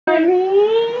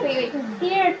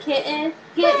Here, kitten.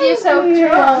 Get yourself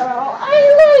drunk.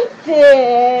 I like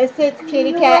this. It's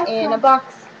Kitty Cat in a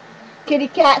box. Kitty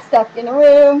Cat stuck in a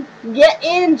room.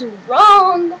 Getting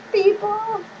drunk,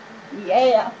 people.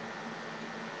 Yeah.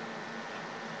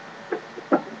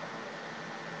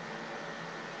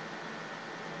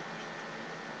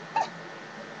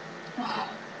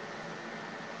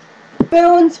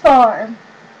 Boone's Farm.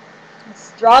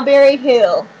 Strawberry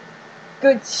Hill.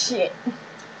 Good shit.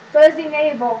 Fuzzy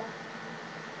navel.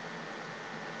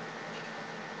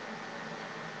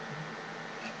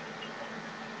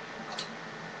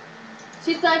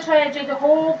 She's gonna try to drink the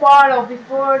whole bottle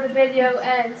before the video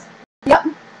ends. Yep.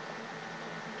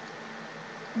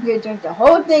 I'm gonna drink the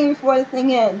whole thing before the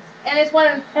thing ends. And it's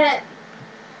 1 pint.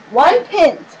 1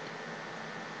 pint.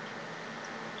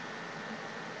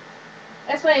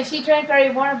 That's funny, she drank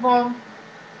already one of them.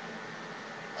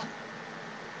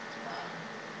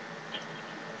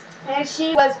 And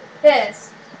she was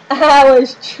pissed. I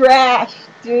was trash,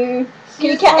 dude.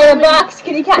 Kitty Cat in a box,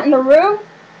 Kitty Cat in the room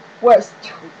was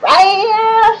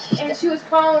trash. And she was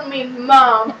calling me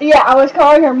Mom. Yeah, I was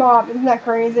calling her Mom. Isn't that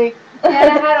crazy? And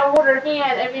I had to hold her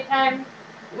hand every time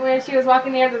when she was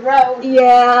walking near the road.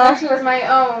 Yeah. And she was my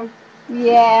own.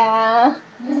 Yeah.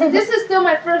 This is still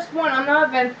my first one. I'm not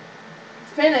even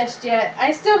finished yet.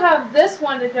 I still have this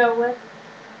one to go with.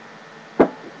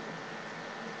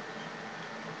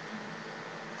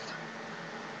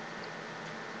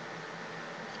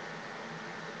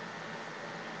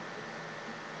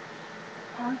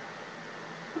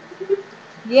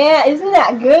 Yeah, isn't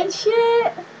that good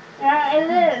shit? Yeah,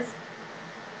 it is.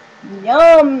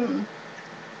 Yum.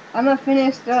 I'm gonna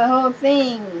finish the whole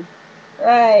thing.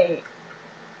 Right.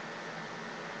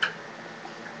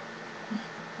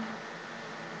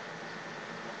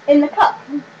 In the cup.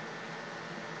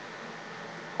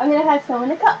 I'm gonna have some in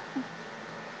the cup.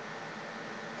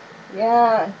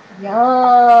 Yeah.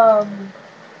 Yum.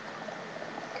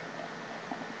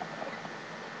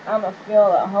 I'm gonna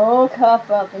fill the whole cup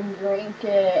up and drink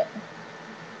it.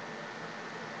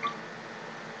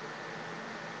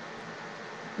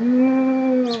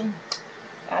 Mmm.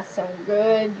 That's some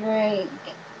good drink.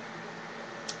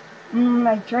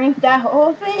 I drank that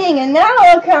whole thing, and now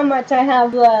look how much I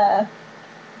have left.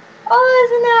 Oh,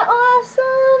 isn't that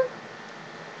awesome?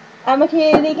 I'm a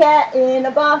kitty cat in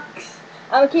a box.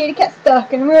 I'm a kitty cat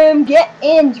stuck in a room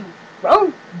getting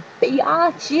drunk,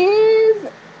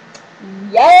 biatches.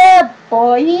 Yeah,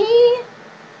 boy.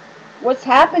 What's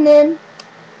happening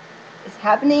is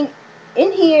happening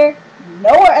in here,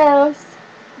 nowhere else.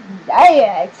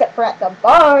 Yeah, except for at the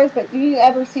bars. But do you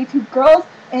ever see two girls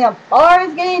in a bar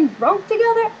getting drunk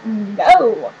together?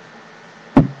 No.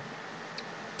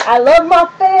 I love my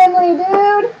family,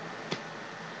 dude.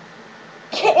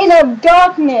 Kitten of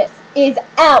Darkness is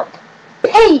out.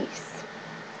 Peace.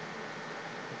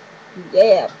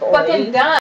 Yeah, boy. Fucking done.